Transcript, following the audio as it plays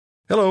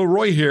Hello,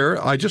 Roy here.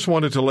 I just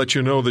wanted to let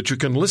you know that you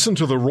can listen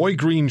to The Roy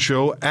Green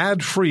Show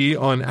ad-free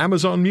on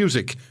Amazon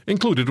Music,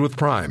 included with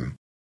Prime.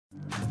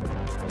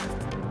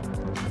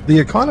 The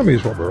economy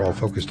is what we're all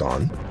focused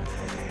on.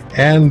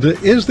 And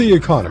is the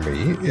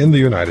economy in the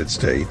United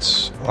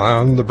States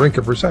on the brink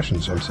of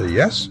recession? Some say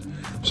yes,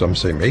 some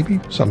say maybe,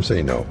 some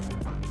say no.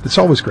 It's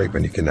always great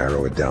when you can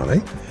narrow it down,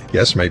 eh?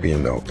 Yes, maybe,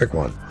 and no. Pick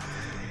one.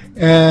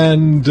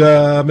 And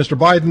Mr.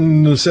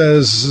 Biden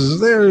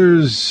says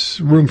there's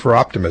room for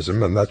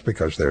optimism, and that's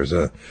because there's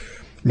a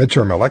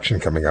midterm election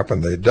coming up,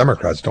 and the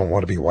Democrats don't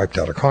want to be wiped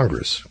out of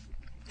Congress.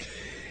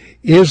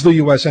 Is the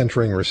U.S.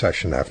 entering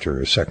recession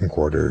after second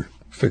quarter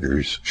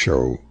figures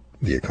show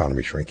the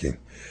economy shrinking?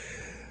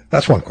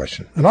 That's one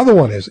question. Another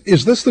one is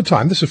this the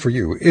time, this is for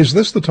you, is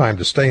this the time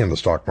to stay in the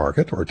stock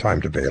market or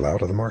time to bail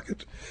out of the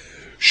market?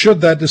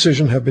 Should that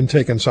decision have been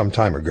taken some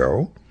time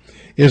ago?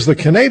 Is the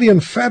Canadian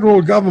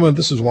federal government,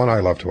 this is one I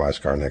love to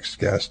ask our next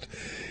guest,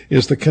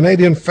 is the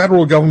Canadian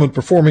federal government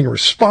performing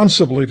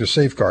responsibly to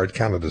safeguard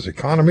Canada's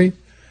economy?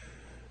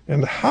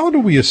 And how do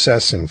we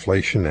assess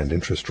inflation and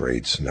interest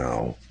rates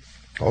now?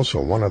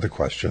 Also, one other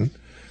question.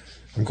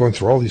 I'm going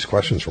through all these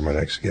questions for my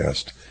next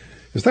guest.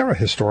 Is there a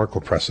historical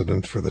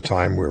precedent for the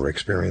time we're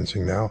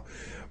experiencing now?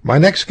 My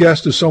next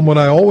guest is someone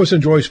I always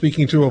enjoy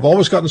speaking to. I've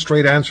always gotten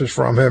straight answers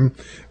from him,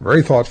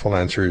 very thoughtful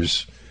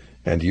answers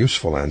and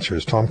useful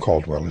answers. Tom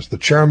Caldwell is the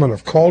chairman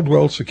of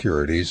Caldwell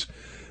Securities.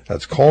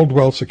 That's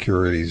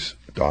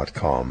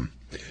caldwellsecurities.com.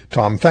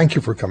 Tom, thank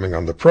you for coming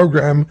on the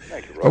program.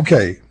 Thank you, Rob.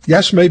 Okay,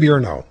 yes, maybe, or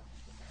no?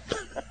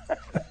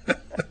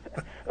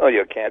 Well,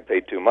 you can't pay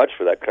too much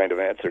for that kind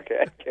of answer,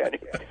 can you?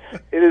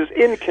 It is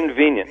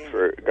inconvenient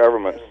for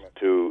governments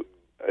to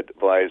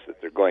advise that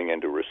they're going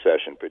into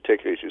recession,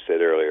 particularly, as you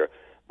said earlier,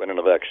 when an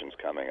election's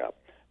coming up.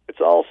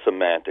 It's all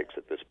semantics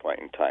at this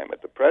point in time.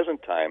 At the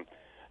present time,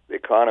 the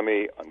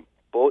economy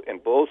in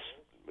both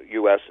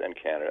U.S. and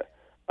Canada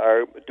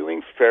are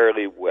doing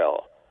fairly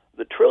well.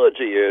 The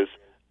trilogy is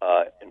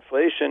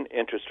inflation,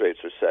 interest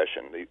rates,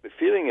 recession. The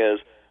feeling is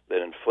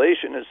that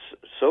inflation is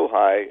so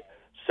high,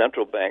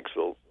 central banks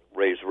will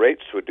raise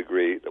rates to a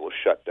degree that will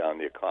shut down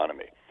the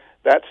economy.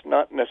 That's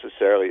not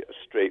necessarily a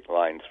straight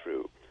line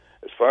through.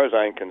 As far as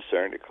I'm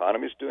concerned, the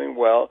economy is doing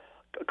well.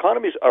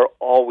 Economies are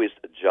always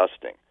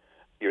adjusting.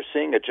 You're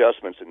seeing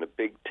adjustments in the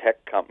big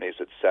tech companies,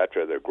 et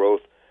cetera. Their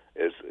growth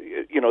is,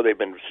 they've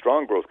been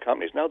strong growth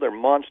companies. Now they're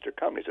monster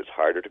companies. It's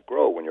harder to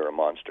grow when you're a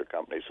monster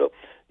company. So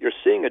you're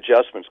seeing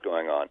adjustments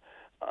going on.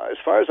 As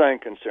far as I'm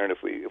concerned,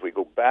 if we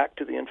go back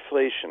to the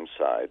inflation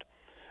side,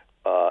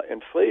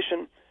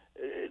 inflation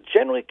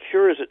generally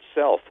cures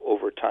itself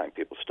over time.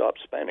 People stop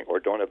spending or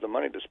don't have the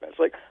money to spend. It's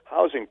like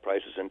housing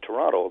prices in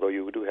Toronto, although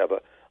you do have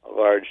a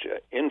large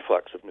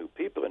influx of new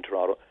people in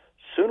Toronto.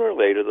 Sooner or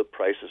later, the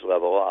prices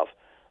level off.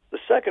 The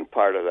second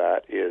part of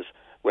that is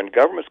when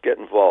governments get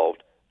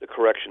involved, the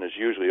correction is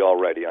usually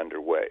already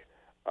underway.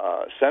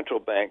 Central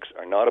banks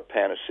are not a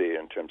panacea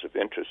in terms of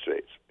interest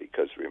rates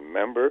because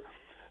remember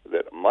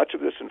that much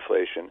of this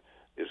inflation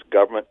is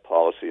government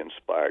policy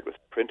inspired with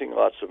printing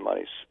lots of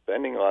money,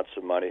 spending lots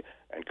of money,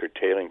 and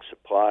curtailing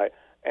supply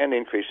and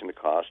increasing the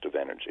cost of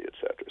energy, et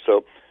cetera.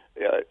 So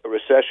a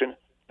recession,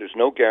 there's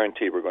no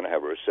guarantee we're going to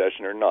have a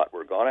recession or not.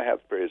 We're going to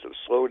have periods of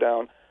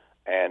slowdown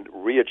and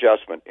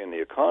readjustment in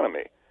the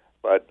economy,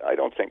 but I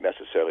don't think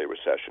necessarily a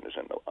recession is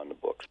on the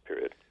books,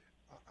 period.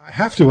 I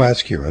have to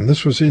ask you, and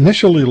this was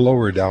initially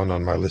lower down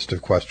on my list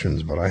of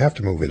questions, but I have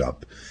to move it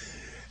up,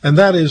 and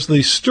that is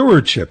the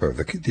stewardship of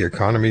the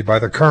economy by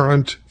the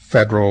current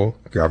federal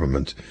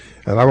government.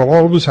 And I will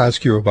always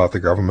ask you about the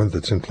government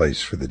that's in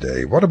place for the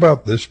day. What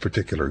about this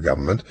particular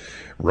government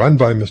run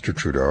by Mr.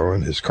 Trudeau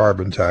and his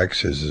carbon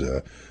tax, his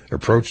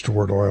approach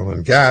toward oil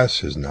and gas,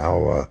 his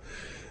now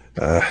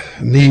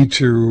need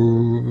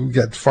to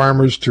get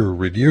farmers to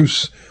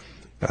reduce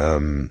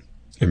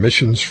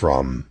emissions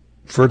from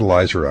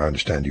fertilizer? I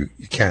understand you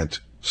can't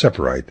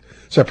separate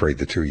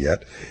the two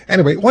yet.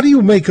 Anyway, what do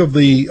you make of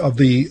the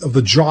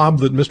job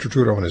that Mr.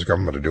 Trudeau and his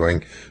government are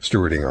doing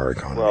stewarding our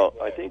economy? Well,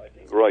 I think,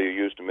 Roy, you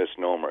used a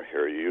misnomer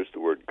here. You used the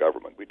word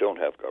government. We don't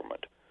have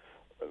government.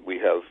 We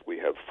have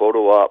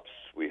photo ops.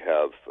 We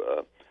have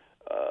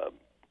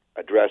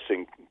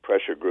addressing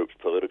pressure groups,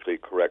 politically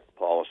correct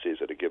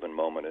policies at a given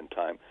moment in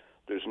time.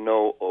 There's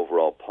no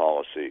overall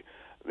policy.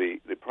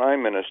 The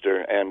Prime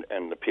Minister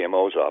and the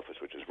PMO's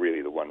office, which is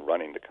really the one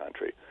running the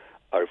country,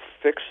 are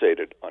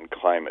fixated on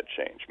climate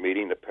change,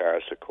 meeting the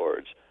Paris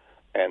Accords,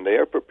 and they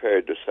are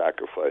prepared to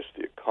sacrifice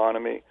the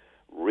economy,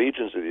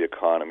 regions of the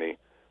economy,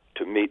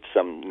 to meet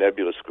some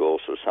nebulous goal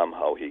so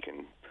somehow he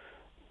can,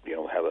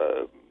 have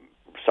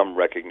some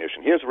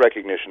recognition. He has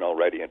recognition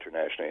already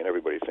internationally, and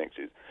everybody thinks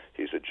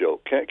he's a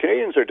joke.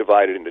 Canadians are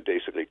divided into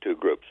basically two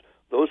groups.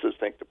 Those who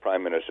think the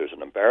Prime Minister is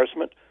an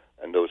embarrassment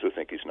and those who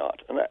think he's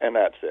not. And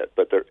that's it.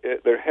 But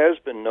there has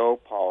been no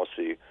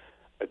policy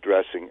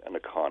addressing an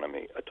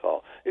economy at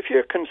all. If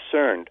you're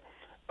concerned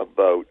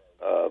about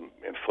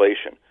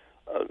inflation,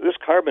 this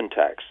carbon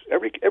tax,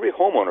 every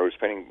homeowner is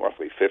paying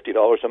roughly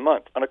 $50 a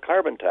month on a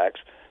carbon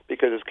tax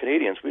because as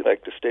Canadians we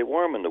like to stay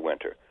warm in the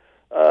winter.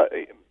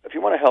 if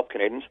you want to help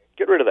Canadians,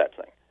 get rid of that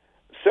thing.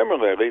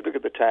 Similarly, look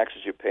at the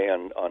taxes you pay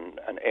on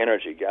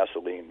energy,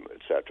 gasoline,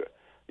 etc.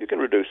 You can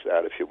reduce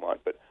that if you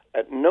want, but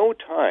at no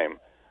time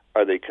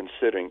are they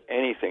considering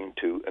anything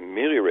to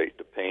ameliorate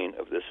the pain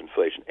of this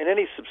inflation in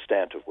any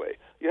substantive way.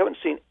 You haven't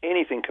seen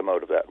anything come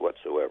out of that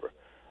whatsoever.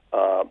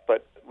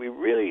 But we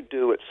really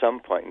do, at some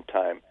point in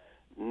time,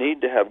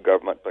 need to have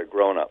government by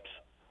grown-ups.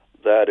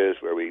 That is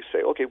where we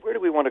say, okay, where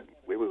do we want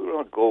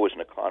to go as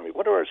an economy?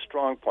 What are our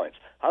strong points?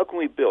 How can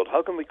we build?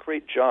 How can we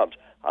create jobs?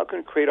 How can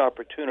we create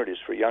opportunities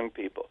for young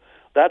people?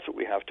 That's what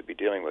we have to be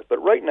dealing with.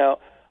 But right now,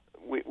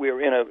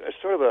 we're in a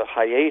sort of a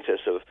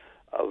hiatus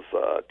of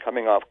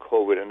coming off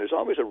COVID, and there's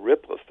always a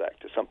ripple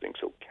effect to something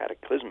so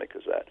cataclysmic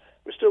as that.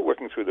 We're still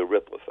working through the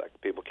ripple effect.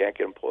 People can't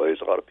get employees.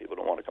 A lot of people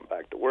don't want to come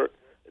back to work,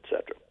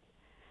 etc.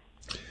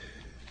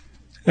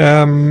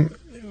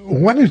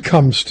 When it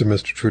comes to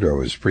Mr.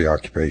 Trudeau's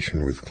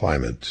preoccupation with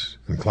climate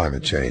and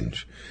climate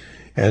change,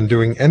 and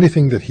doing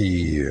anything that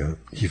he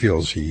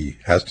feels he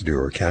has to do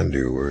or can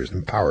do or is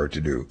empowered to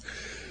do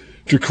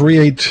to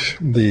create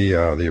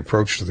the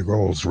approach to the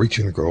goals,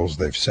 reaching the goals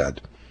they've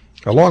set,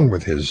 along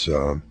with his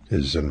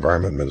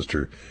environment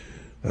minister,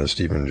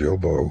 Stephen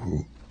Guilbeault,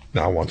 who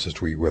now wants us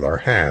to eat with our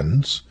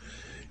hands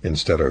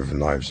instead of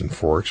knives and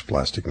forks,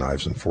 plastic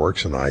knives and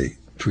forks. And I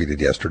tweeted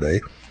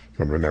yesterday,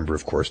 and remember,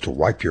 of course, to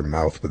wipe your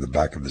mouth with the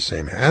back of the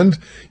same hand.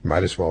 You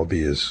might as well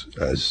be as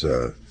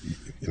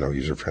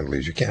user-friendly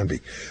as you can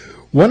be.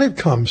 When it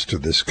comes to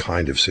this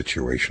kind of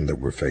situation that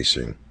we're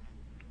facing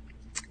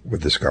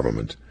with this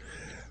government,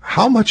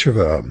 how much of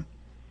a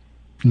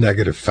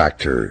negative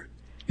factor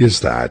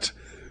is that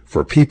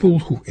for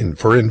people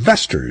for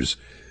investors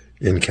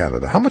in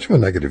Canada? How much of a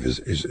negative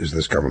is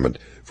this government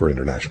for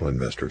international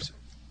investors?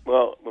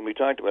 Well, when we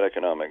talked about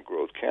economic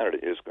growth, Canada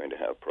is going to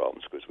have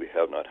problems because we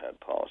have not had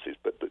policies,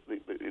 but the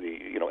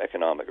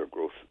economic or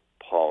growth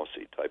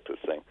policy type of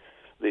thing.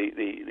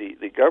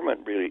 The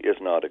government really is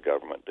not a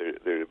government.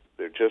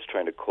 They're just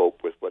trying to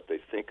cope with what they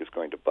think is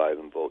going to buy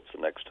them votes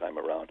the next time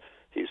around.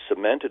 He's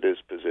cemented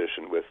his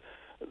position with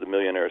the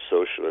millionaire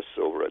socialists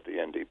over at the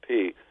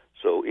NDP,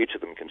 so each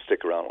of them can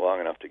stick around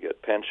long enough to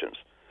get pensions.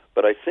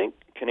 But I think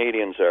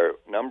Canadians are,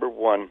 number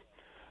one,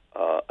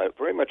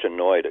 very much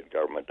annoyed at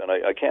government, and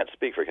I can't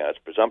speak for Canada.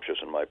 It's presumptuous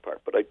on my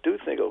part, but I do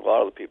think a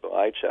lot of the people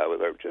I chat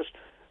with are just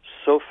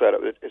so fed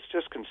up. It's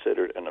just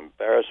considered an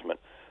embarrassment.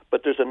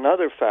 But there's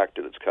another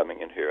factor that's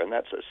coming in here, and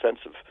that's a sense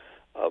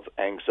of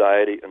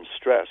anxiety and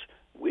stress.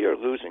 We are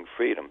losing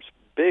freedoms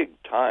big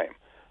time.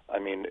 I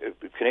mean,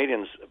 if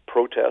Canadians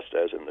protest,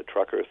 as in the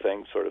trucker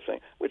thing, sort of thing,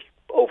 which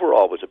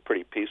overall was a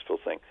pretty peaceful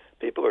thing.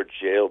 People are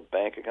jailed,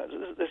 bank accounts.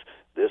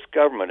 This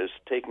government is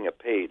taking a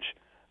page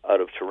out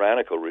of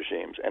tyrannical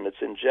regimes, and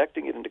it's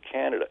injecting it into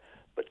Canada.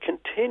 But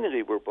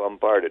continually we're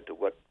bombarded to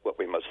what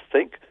we must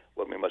think,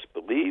 what we must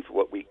believe,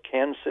 what we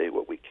can say,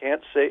 what we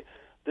can't say.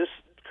 This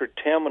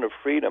curtailment of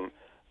freedom,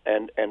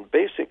 and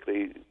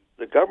basically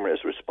the government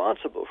is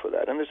responsible for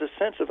that. And there's a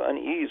sense of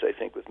unease, I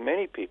think, with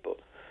many people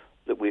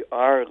that we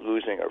are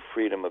losing our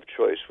freedom of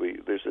choice.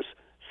 There's this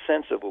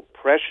sense of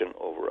oppression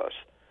over us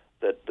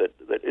that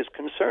is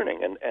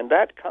concerning, and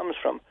that comes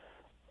from.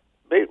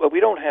 Well, we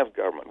don't have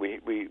government.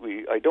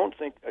 I don't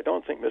think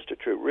Mr.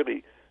 Trudeau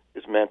really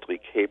is mentally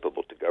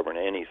capable to govern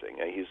anything.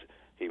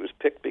 He was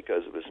picked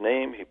because of his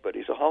name, but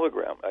he's a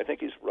hologram. I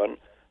think he's run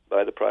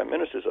by the Prime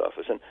Minister's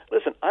office. And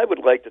listen, I would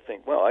like to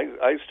think. Well,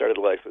 I started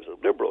life as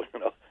a Liberal.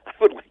 I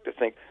would like to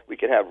think we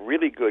could have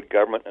really good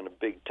government and a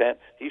big tent.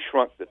 He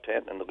shrunk the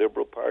tent and the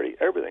Liberal Party,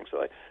 everything.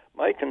 So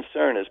my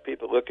concern is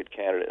people look at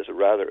Canada as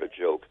rather a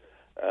joke.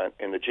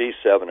 In the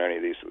G7 or any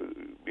of these,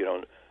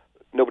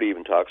 nobody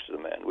even talks to the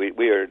man.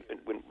 We are.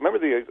 Remember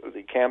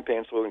the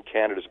campaign slogan,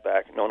 "Canada's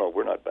back." No,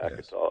 we're not back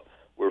at all.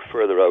 We're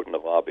further out in the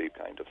lobby,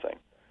 kind of thing.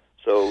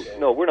 So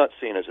no, we're not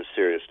seen as a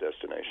serious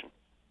destination.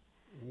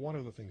 One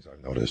of the things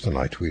I've noticed, and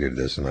I tweeted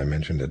this, and I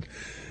mentioned it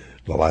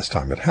the last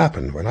time it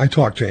happened, when I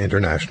talked to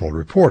international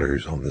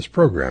reporters on this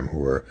program who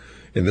were,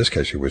 in this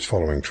case, who was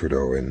following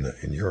Trudeau in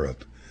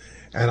Europe,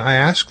 and I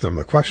asked them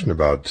a question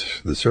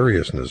about the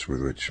seriousness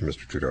with which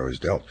Mr. Trudeau has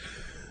dealt.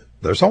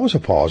 There's always a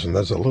pause, and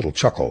there's a little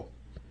chuckle.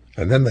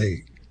 And then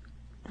they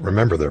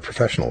remember they're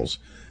professionals,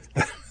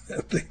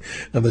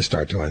 and they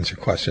start to answer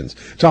questions.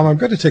 Tom, I'm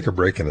going to take a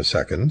break in a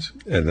second,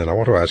 and then I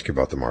want to ask you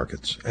about the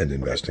markets and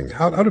investing.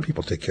 How do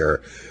people take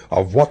care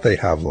of what they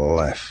have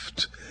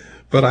left?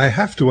 But I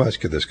have to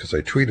ask you this, because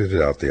I tweeted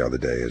it out the other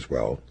day as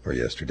well, or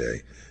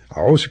yesterday. I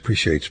always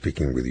appreciate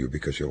speaking with you,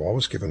 because you've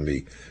always given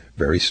me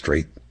very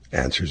straight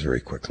answers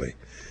very quickly.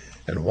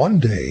 And one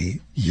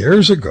day,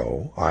 years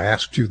ago, I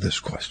asked you this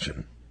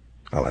question.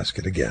 I'll ask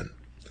it again.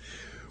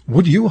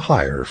 Would you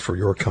hire for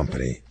your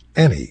company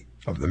any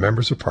of the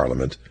members of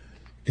Parliament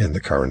in the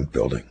current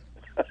building?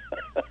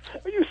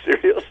 Are you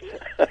serious?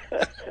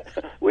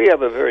 We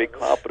have a very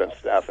competent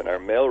staff in our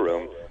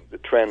mailroom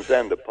that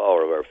transcend the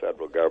power of our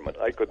federal government.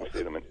 I couldn't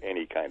see them in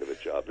any kind of a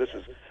job. This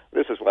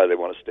is why they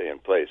want to stay in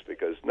place,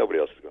 because nobody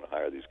else is going to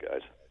hire these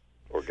guys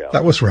or gals.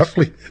 That was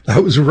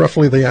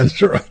roughly the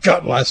answer I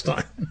got last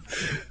time.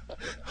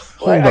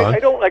 Hold on. I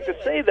don't like to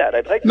say that.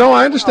 I'd like to No, say, I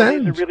wow,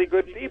 understand. these are really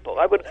good people.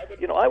 I would,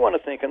 I want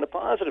to think on the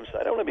positive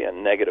side. I don't want to be a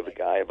negative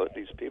guy about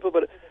these people,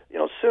 but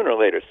sooner or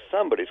later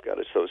somebody's got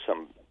to show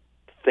some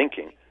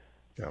thinking,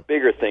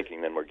 bigger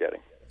thinking than we're getting.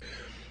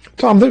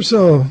 Tom, there's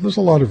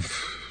a lot of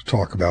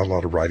talk about, a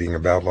lot of writing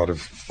about, a lot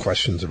of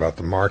questions about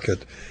the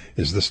market.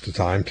 Is this the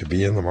time to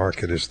be in the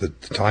market? Is the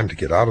time to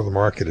get out of the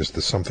market? Is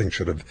this something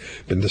should have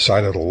been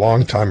decided a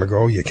long time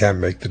ago? You can't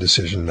make the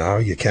decision now.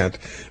 You can't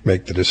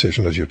make the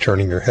decision as you're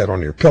turning your head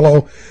on your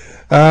pillow.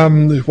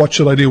 What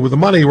should I do with the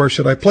money? Where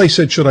should I place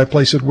it? Should I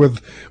place it with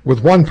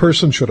one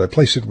person? Should I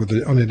place it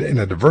in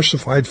a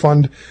diversified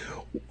fund?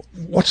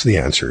 What's the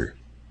answer?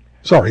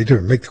 Sorry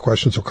to make the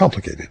question so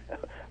complicated.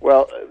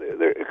 Well,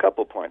 there are a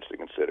couple points to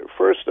consider.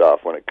 First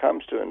off, when it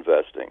comes to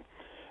investing,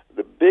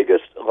 the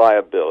biggest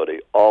liability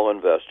all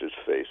investors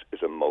face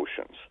is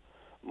emotions.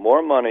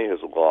 More money is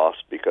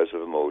lost because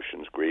of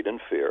emotions, greed and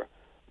fear,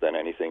 than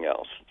anything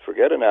else.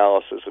 Forget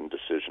analysis and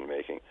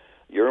decision-making.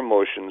 Your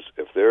emotions,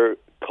 if they're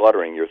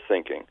cluttering your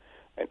thinking,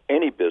 and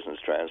any business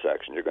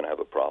transaction, you're going to have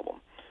a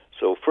problem.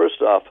 So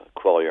first off,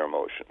 quell your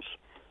emotions.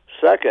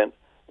 Second,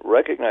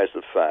 recognize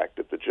the fact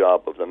that the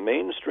job of the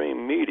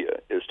mainstream media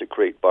is to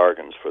create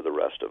bargains for the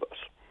rest of us.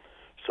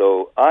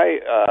 So I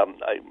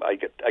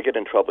get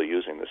in trouble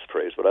using this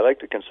phrase, but I like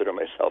to consider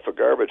myself a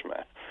garbage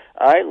man.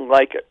 I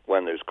like it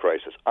when there's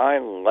crisis. I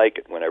like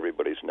it when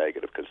everybody's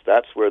negative because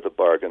that's where the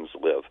bargains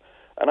live.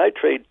 And I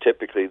trade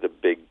typically the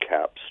big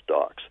cap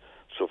stocks.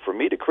 So for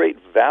me to create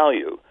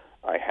value,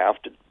 I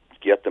have to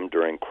get them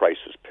during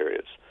crisis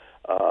periods.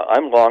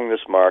 I'm long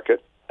this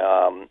market.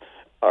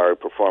 Our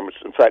performance,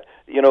 in fact,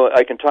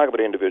 I can talk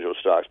about individual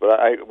stocks, but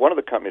one of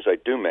the companies I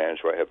do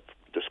manage where I have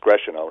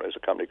discretion on is a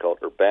company called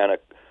Urbana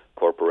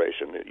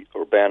Corporation,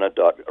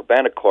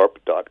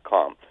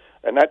 urbanacorp.com.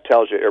 And that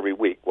tells you every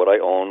week what I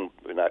own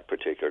in that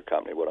particular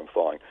company, what I'm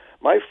following.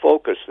 My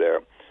focus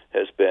there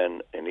has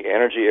been in the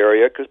energy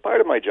area because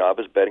part of my job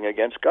is betting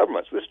against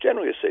governments. It's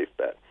generally a safe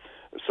bet.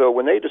 So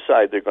when they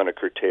decide they're going to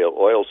curtail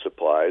oil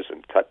supplies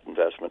and cut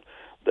investment,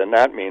 then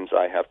that means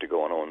I have to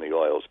go and own the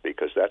oils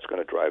because that's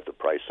going to drive the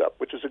price up,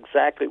 which is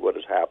exactly what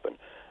has happened.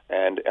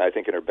 And I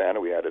think in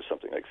Urbana we added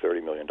something like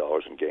 $30 million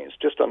in gains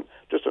just on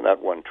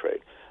that one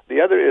trade.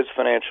 The other is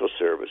financial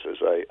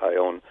services. I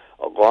own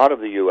a lot of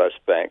the U.S.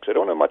 banks. I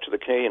don't own much of the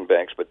Canadian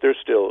banks, but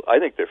I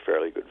think they're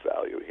fairly good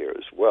value here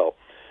as well.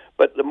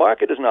 But the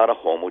market is not a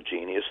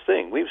homogeneous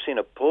thing. We've seen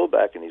a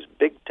pullback in these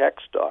big tech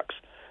stocks.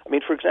 I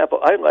mean, for example,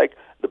 I like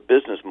the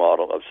business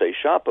model of, say,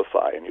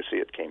 Shopify, and you see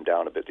it came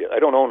down a bit. I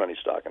don't own any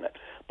stock in it,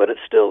 but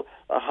it's still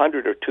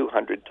 100 or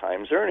 200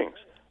 times earnings.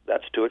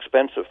 That's too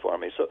expensive for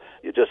me. So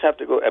you just have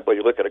to go. But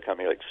you look at a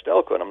company like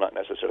Stelco, and I'm not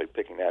necessarily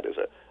picking that as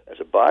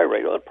a buy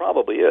rate. Well, it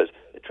probably is.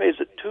 It trades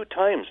at 2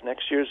 times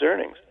next year's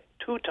earnings.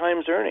 2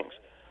 times earnings.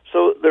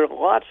 So there are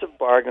lots of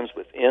bargains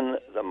within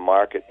the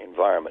market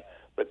environment.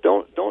 But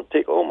don't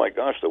take, oh my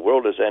gosh, the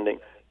world is ending.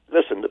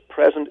 Listen, the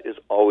present is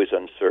always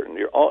uncertain.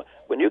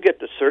 When you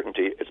get to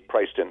certainty, it's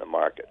priced in the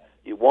market.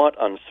 You want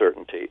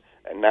uncertainty,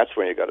 and that's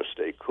when you got to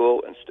stay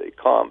cool and stay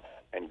calm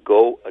and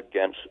go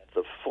against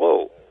the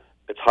flow.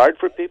 It's hard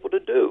for people to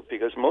do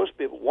because most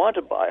people want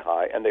to buy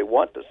high and they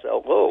want to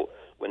sell low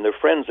when their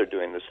friends are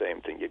doing the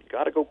same thing. You've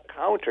got to go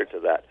counter to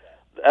that.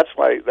 That's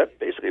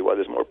basically why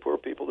there's more poor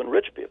people than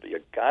rich people.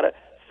 You've got to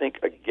think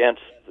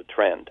against the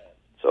trend.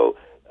 So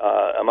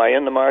am I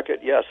in the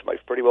market? Yes. Am I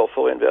pretty well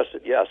fully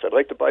invested? Yes. I'd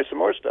like to buy some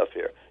more stuff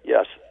here.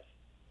 Yes.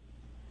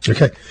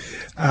 Okay.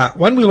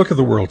 When we look at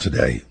the world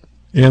today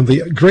and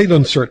the great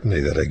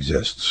uncertainty that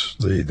exists,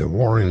 the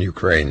war in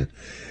Ukraine,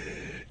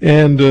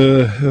 and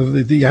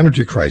the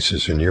energy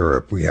crisis in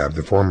Europe, we have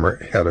the former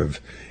head of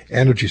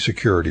energy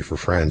security for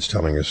France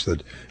telling us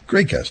that,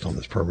 great guest on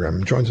this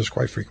program, joins us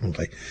quite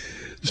frequently,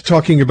 is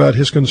talking about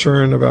his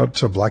concern about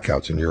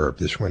blackouts in Europe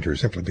this winter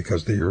simply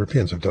because the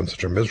Europeans have done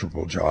such a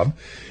miserable job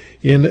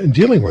in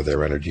dealing with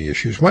their energy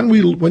issues. When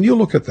you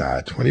look at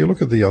that, when you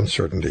look at the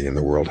uncertainty in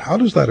the world, how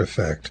does that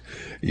affect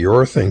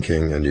your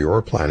thinking and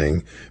your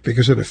planning?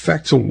 Because it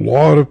affects a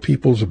lot of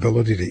people's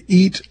ability to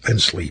eat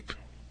and sleep.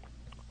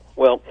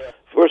 Well,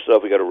 first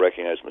off, we got to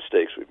recognize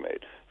mistakes we've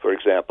made. For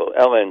example,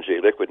 LNG,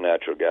 liquid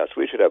natural gas.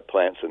 We should have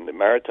plants in the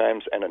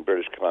Maritimes and in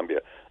British Columbia,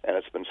 and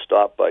it's been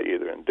stopped by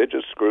either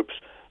indigenous groups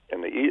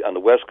on the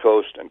West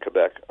Coast and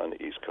Quebec on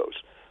the East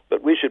Coast.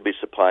 But we should be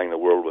supplying the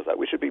world with that.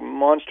 We should be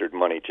monster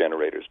money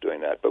generators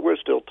doing that. But we're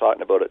still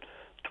talking about it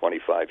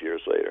 25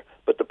 years later.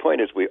 But the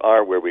point is we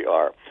are where we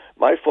are.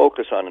 My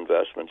focus on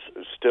investments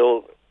is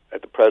still,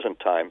 at the present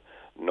time,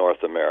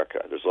 North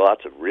America. There's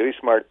lots of really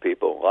smart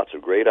people, lots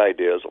of great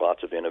ideas,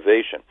 lots of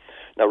innovation.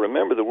 Now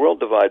remember, the world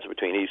divides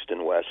between East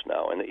and West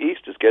now, and the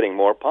East is getting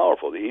more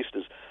powerful. The East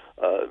is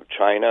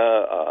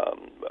China,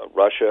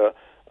 Russia,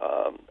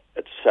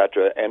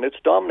 etc., and it's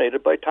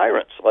dominated by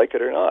tyrants, like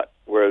it or not,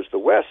 whereas the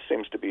West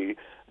seems to be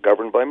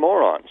governed by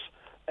morons.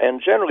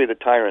 And generally the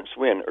tyrants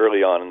win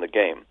early on in the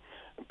game.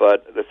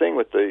 But the thing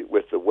with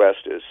the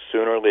West is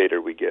sooner or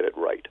later we get it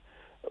right,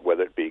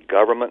 whether it be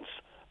governments,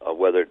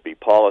 whether it be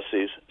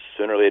policies.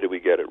 Sooner or later we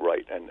get it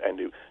right. And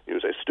you,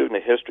 as a student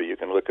of history, you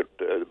can look at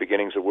the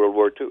beginnings of World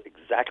War II,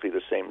 exactly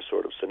the same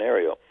sort of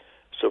scenario.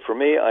 So for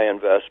me, I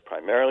invest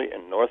primarily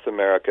in North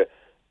America,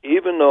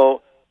 even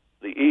though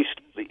the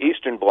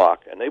Eastern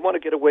Bloc, and they want to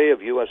get away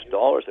of U.S.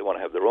 dollars. They want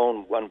to have their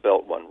own one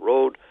belt, one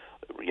road,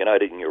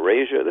 united in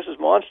Eurasia. This is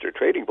monster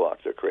trading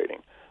blocks they're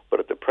creating. But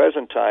at the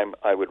present time,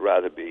 I would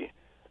rather be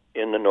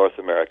in the North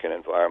American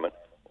environment.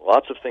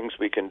 Lots of things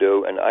we can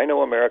do, and I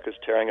know America's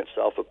tearing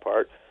itself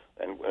apart,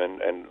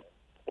 and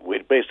we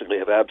basically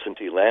have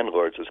absentee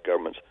landlords as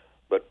governments.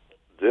 But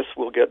this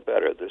will get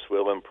better. This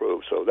will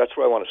improve. So that's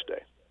where I want to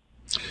stay.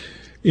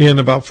 In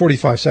about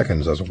 45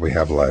 seconds, that's what we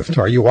have left.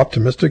 Are you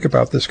optimistic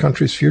about this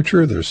country's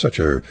future? There's such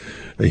a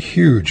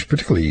huge,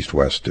 particularly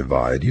east-west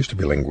divide. It used to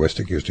be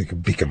linguistic, used to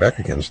be Quebec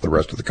against the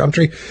rest of the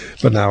country,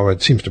 but now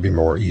it seems to be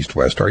more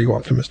east-west. Are you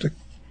optimistic?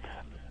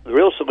 The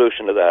real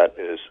solution to that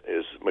is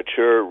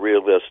mature,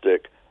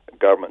 realistic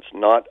governments,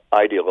 not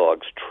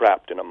ideologues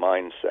trapped in a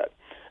mindset.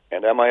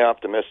 And am I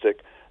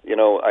optimistic? You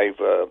know,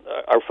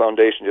 our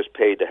foundation just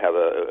paid to have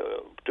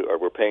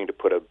we're paying to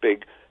put a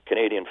big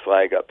Canadian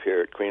flag up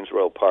here at Queens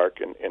Royal Park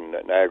in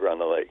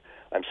Niagara-on-the-Lake.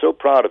 I'm so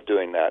proud of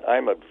doing that.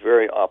 I'm a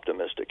very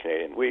optimistic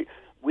Canadian. We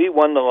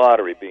won the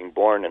lottery being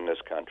born in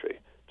this country.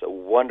 It's a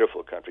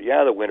wonderful country.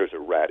 Yeah, the winters are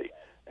ratty.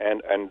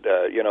 And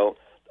you know,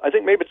 I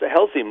think maybe it's a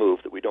healthy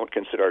move that we don't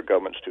consider our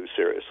governments too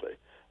seriously.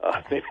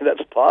 Maybe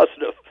that's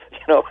positive.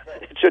 You know,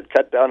 it should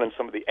cut down on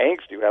some of the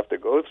angst you have to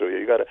go through.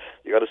 You got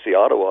to see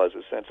Ottawa as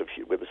with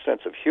a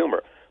sense of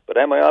humor. But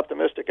am I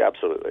optimistic?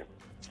 Absolutely.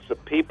 It's the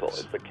people,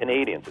 it's the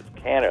Canadians, it's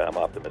Canada I'm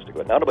optimistic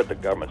about. Not about the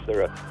governments.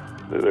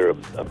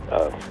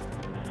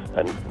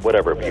 And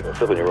whatever, people,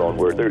 fill in your own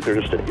word. They're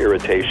just an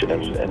irritation,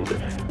 and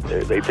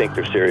they think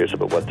they're serious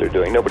about what they're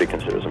doing. Nobody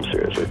considers them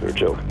seriously. They're a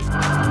joke.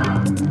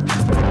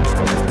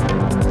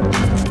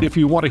 If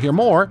you want to hear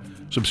more,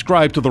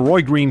 subscribe to The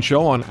Roy Green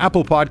Show on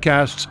Apple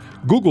Podcasts,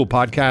 Google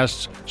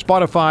Podcasts,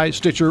 Spotify,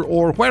 Stitcher,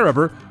 or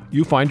wherever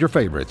you find your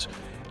favorites.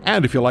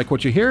 And if you like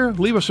what you hear,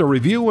 leave us a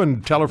review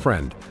and tell a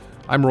friend.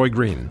 I'm Roy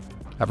Green.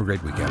 Have a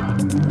great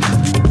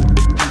weekend.